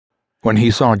When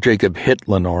he saw Jacob hit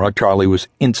Lenora, Charlie was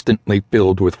instantly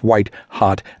filled with white,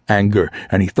 hot anger,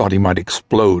 and he thought he might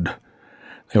explode.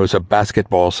 There was a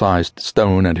basketball-sized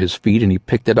stone at his feet, and he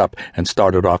picked it up and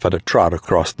started off at a trot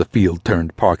across the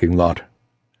field-turned parking lot.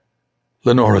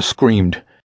 Lenora screamed.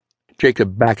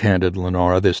 Jacob backhanded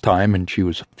Lenora this time, and she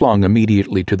was flung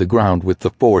immediately to the ground with the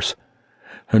force.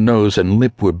 Her nose and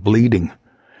lip were bleeding.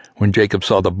 When Jacob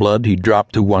saw the blood, he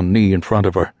dropped to one knee in front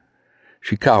of her.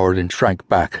 She cowered and shrank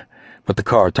back, but the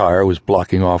car tire was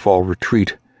blocking off all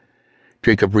retreat.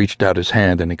 Jacob reached out his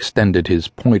hand and extended his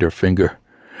pointer finger.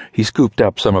 He scooped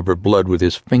up some of her blood with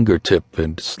his fingertip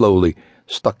and slowly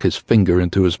stuck his finger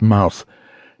into his mouth,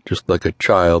 just like a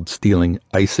child stealing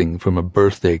icing from a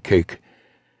birthday cake.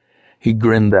 He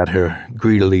grinned at her,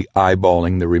 greedily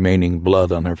eyeballing the remaining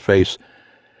blood on her face,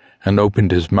 and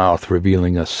opened his mouth,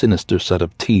 revealing a sinister set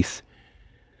of teeth.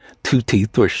 2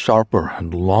 teeth were sharper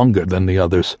and longer than the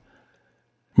others.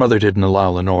 Mother didn't allow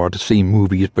Lenora to see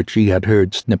movies, but she had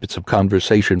heard snippets of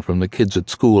conversation from the kids at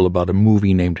school about a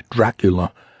movie named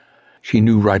Dracula. She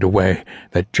knew right away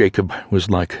that Jacob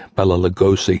was like Bela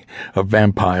Lugosi, a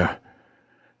vampire.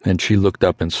 Then she looked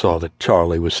up and saw that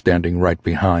Charlie was standing right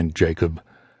behind Jacob.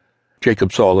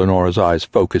 Jacob saw Lenora's eyes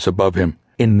focus above him.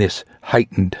 In this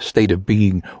heightened state of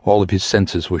being, all of his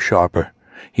senses were sharper.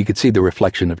 He could see the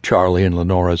reflection of Charlie in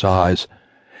Lenora's eyes.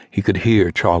 He could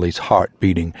hear Charlie's heart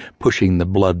beating, pushing the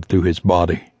blood through his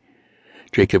body.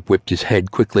 Jacob whipped his head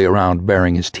quickly around,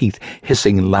 baring his teeth,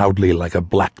 hissing loudly like a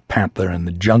black panther in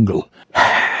the jungle.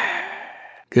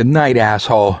 "Good night,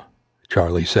 asshole,"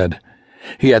 Charlie said.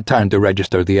 He had time to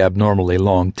register the abnormally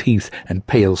long teeth and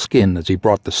pale skin as he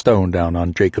brought the stone down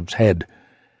on Jacob's head.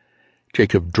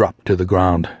 Jacob dropped to the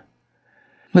ground.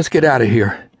 "Let's get out of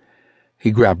here."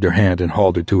 He grabbed her hand and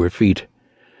hauled her to her feet.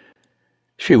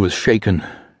 She was shaken,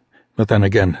 but then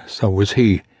again, so was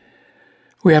he.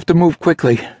 "We have to move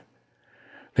quickly."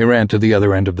 They ran to the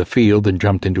other end of the field and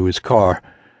jumped into his car.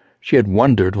 She had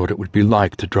wondered what it would be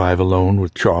like to drive alone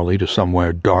with Charlie to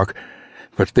somewhere dark,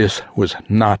 but this was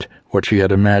not what she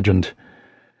had imagined.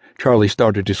 Charlie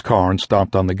started his car and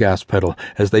stomped on the gas pedal.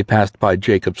 As they passed by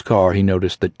Jacob's car, he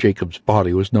noticed that Jacob's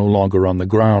body was no longer on the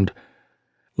ground.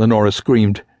 Lenora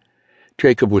screamed.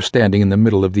 Jacob was standing in the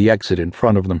middle of the exit in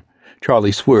front of them.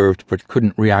 Charlie swerved but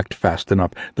couldn't react fast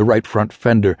enough. The right front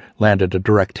fender landed a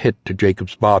direct hit to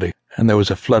Jacob's body, and there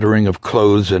was a fluttering of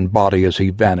clothes and body as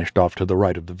he vanished off to the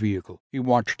right of the vehicle. He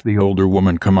watched the older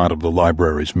woman come out of the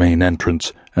library's main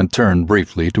entrance and turn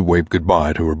briefly to wave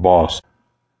goodbye to her boss.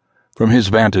 From his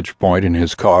vantage point in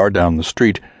his car down the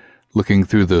street, looking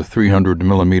through the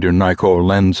 300mm Nikkor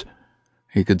lens,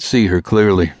 he could see her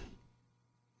clearly.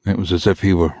 It was as if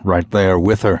he were right there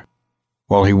with her.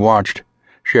 While he watched,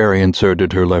 Sherry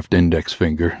inserted her left index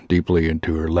finger deeply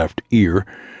into her left ear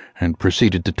and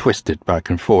proceeded to twist it back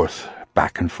and forth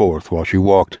while she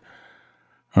walked.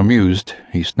 Amused,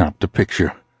 he snapped a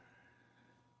picture.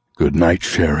 "Good night,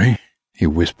 Sherry," he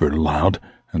whispered aloud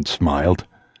and smiled.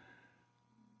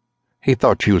 He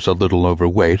thought she was a little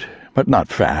overweight, but not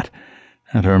fat,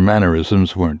 and her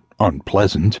mannerisms weren't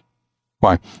unpleasant.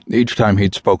 Why, each time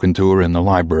he'd spoken to her in the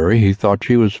library, he thought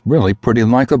she was really pretty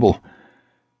likable.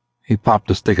 He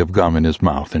popped a stick of gum in his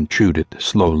mouth and chewed it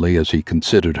slowly as he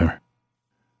considered her.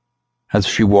 As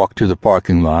she walked to the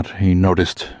parking lot, he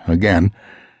noticed, again,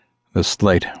 the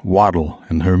slight waddle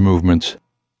in her movements,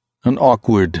 an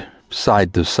awkward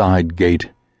side-to-side gait.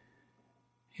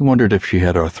 He wondered if she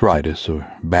had arthritis or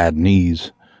bad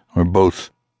knees, or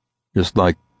both. Just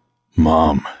like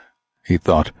Mom, he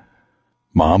thought.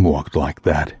 Mom walked like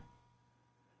that.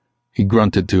 He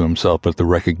grunted to himself at the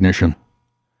recognition.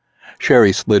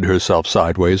 Sherry slid herself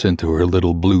sideways into her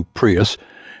little blue Prius,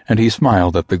 and he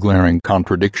smiled at the glaring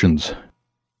contradictions.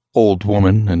 Old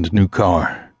woman and new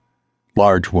car.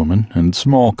 Large woman and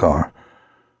small car.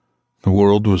 The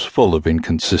world was full of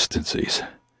inconsistencies.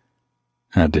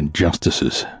 And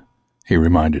injustices, he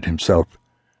reminded himself.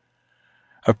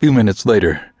 A few minutes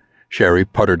later, Sherry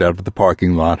puttered out of the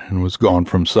parking lot and was gone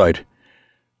from sight,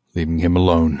 leaving him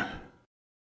alone.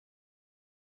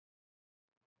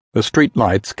 The street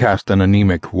lights cast an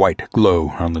anemic white glow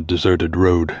on the deserted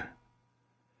road.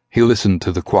 He listened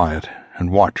to the quiet and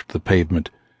watched the pavement,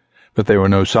 but there were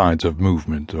no signs of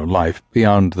movement or life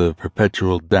beyond the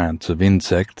perpetual dance of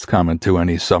insects common to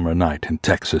any summer night in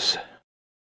Texas.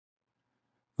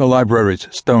 The library's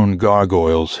stone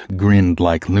gargoyles grinned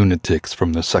like lunatics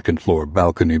from the second-floor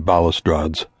balcony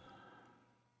balustrades.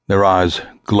 Their eyes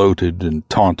gloated and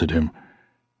taunted him,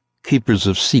 keepers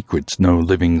of secrets no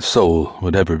living soul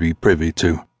would ever be privy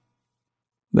to.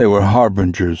 They were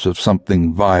harbingers of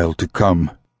something vile to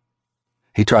come.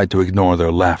 He tried to ignore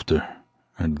their laughter,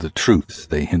 and the truths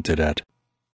they hinted at.